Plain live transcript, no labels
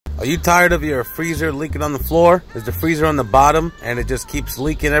Are you tired of your freezer leaking on the floor? Is the freezer on the bottom and it just keeps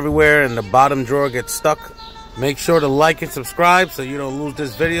leaking everywhere and the bottom drawer gets stuck? Make sure to like and subscribe so you don't lose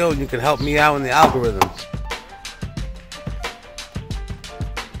this video and you can help me out in the algorithm.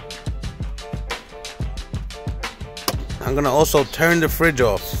 I'm gonna also turn the fridge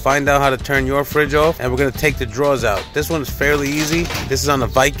off. Find out how to turn your fridge off, and we're gonna take the drawers out. This one's fairly easy. This is on the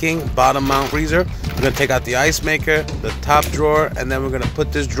Viking bottom mount freezer. We're gonna take out the ice maker, the top drawer, and then we're gonna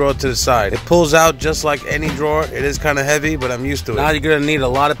put this drawer to the side. It pulls out just like any drawer. It is kind of heavy, but I'm used to it. Now you're gonna need a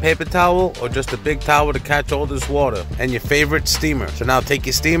lot of paper towel or just a big towel to catch all this water, and your favorite steamer. So now take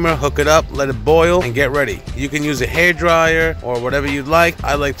your steamer, hook it up, let it boil, and get ready. You can use a hair dryer or whatever you'd like.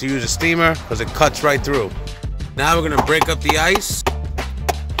 I like to use a steamer because it cuts right through. Now we're gonna break up the ice.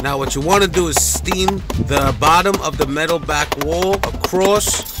 Now what you wanna do is steam the bottom of the metal back wall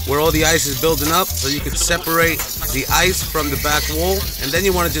across where all the ice is building up so you can separate the ice from the back wall. And then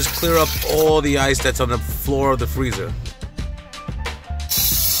you wanna just clear up all the ice that's on the floor of the freezer.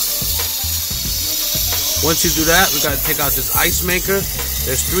 Once you do that, we gotta take out this ice maker.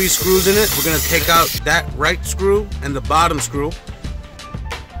 There's 3 screws in it. We're gonna take out that right screw and the bottom screw.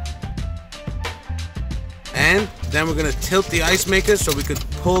 And then we're gonna tilt the ice maker so we could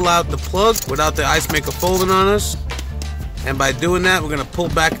pull out the plug without the ice maker folding on us. And by doing that, we're gonna pull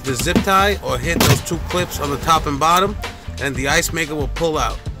back the zip tie or hit those 2 clips on the top and bottom, and the ice maker will pull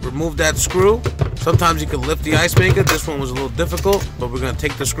out. Remove that screw. Sometimes you can lift the ice maker. This one was a little difficult, but we're gonna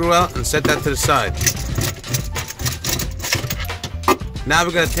take the screw out and set that to the side. Now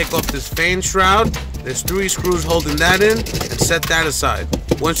we're gonna take off this fan shroud. There's 3 screws holding that in, and set that aside.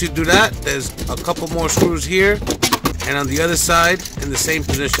 Once you do that, there's a couple more screws here and on the other side in the same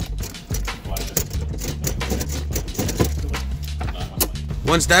position.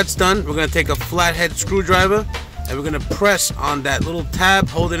 Once that's done, we're going to take a flathead screwdriver and we're going to press on that little tab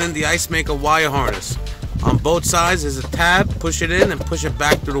holding in the ice maker wire harness. On both sides there's a tab, push it in and push it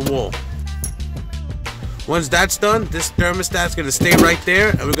back through the wall. Once that's done, this thermostat's going to stay right there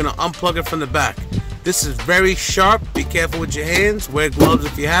and we're going to unplug it from the back. This is very sharp. Be careful with your hands. Wear gloves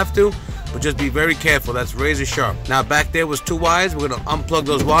if you have to, but just be very careful. That's razor sharp. Now back there was 2 wires. We're going to unplug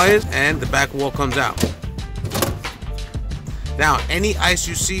those wires and the back wall comes out. Now any ice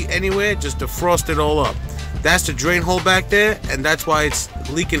you see anywhere, just defrost it all up. That's the drain hole back there and that's why it's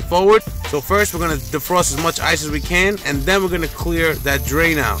leaking forward. So first we're going to defrost as much ice as we can and then we're going to clear that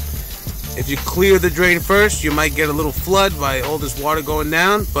drain out. If you clear the drain first, you might get a little flood by all this water going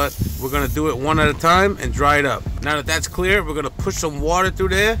down, but we're going to do it one at a time and dry it up. Now that that's clear, we're going to push some water through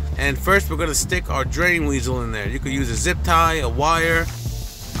there, and first we're going to stick our drain weasel in there. You could use a zip tie, a wire,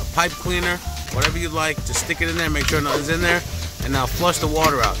 a pipe cleaner, whatever you like. Just stick it in there, make sure nothing's in there, and now flush the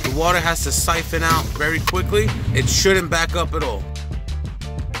water out. The water has to siphon out very quickly. It shouldn't back up at all.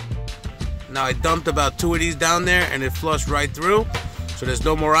 Now I dumped about 2 of these down there and it flushed right through. So there's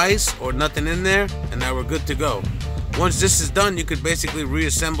no more ice or nothing in there, and now we're good to go. Once this is done, you could basically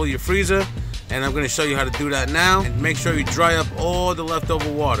reassemble your freezer, and I'm going to show you how to do that now. And make sure you dry up all the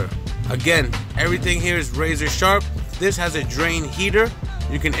leftover water. Again, everything here is razor sharp. This has a drain heater.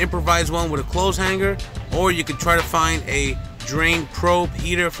 You can improvise one with a clothes hanger, or you can try to find a drain probe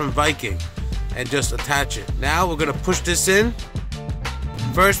heater from Viking and just attach it. Now we're going to push this in.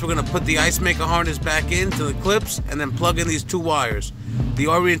 First, we're going to put the ice maker harness back into the clips and then plug in these 2 wires. The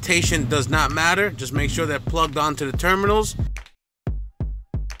orientation does not matter. Just make sure they're plugged onto the terminals.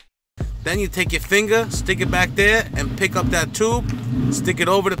 Then you take your finger, stick it back there, and pick up that tube, stick it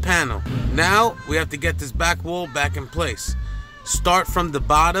over the panel. Now, we have to get this back wall back in place. Start from the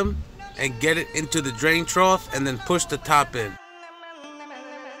bottom and get it into the drain trough and then push the top in.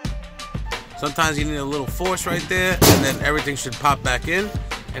 Sometimes you need a little force right there and then everything should pop back in.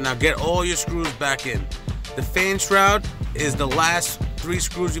 And now get all your screws back in. The fan shroud is the last 3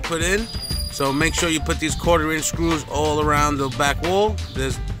 screws you put in. So make sure you put these 1/4-inch screws all around the back wall.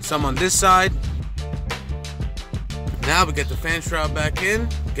 There's some on this side. Now we get the fan shroud back in,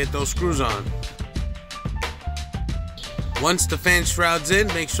 get those screws on. Once the fan shroud's in,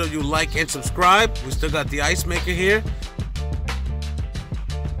 make sure you like and subscribe. We still got the ice maker here.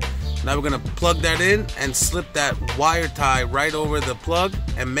 Now we're going to plug that in and slip that wire tie right over the plug,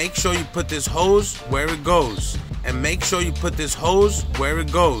 and make sure you put this hose where it goes. And make sure you put this hose where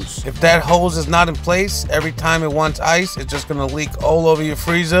it goes. If that hose is not in place, every time it wants ice, it's just going to leak all over your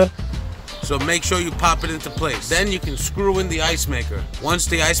freezer. So make sure you pop it into place. Then you can screw in the ice maker. Once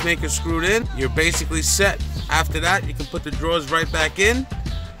the ice maker is screwed in, you're basically set. After that, you can put the drawers right back in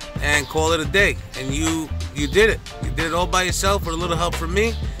and call it a day. And you did it. You did it all by yourself with a little help from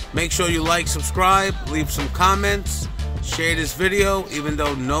me. Make sure you like, subscribe, leave some comments, Share this video even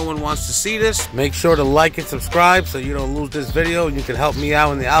though no one wants to see this. Make sure to like and subscribe so you don't lose this video and you can help me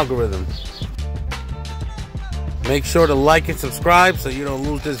out in the algorithm. Make sure to like and subscribe so you don't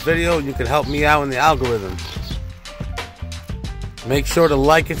lose this video and you can help me out in the algorithm. Make sure to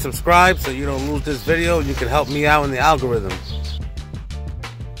like and subscribe so you don't lose this video and you can help me out in the algorithm.